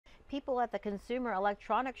People at the Consumer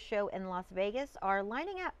Electronics Show in Las Vegas are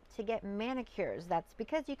lining up to get manicures. That's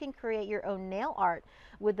because you can create your own nail art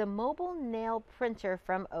with the mobile nail printer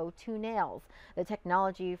from O2 Nails. The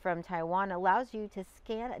technology from Taiwan allows you to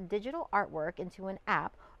scan digital artwork into an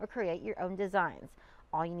app or create your own designs.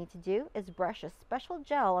 All you need to do is brush a special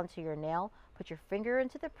gel onto your nail, put your finger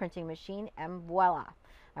into the printing machine, and voila!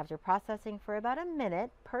 After processing for about a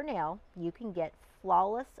minute per nail, you can get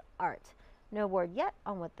flawless art. No word yet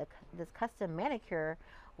on what this custom manicure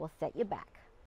will set you back.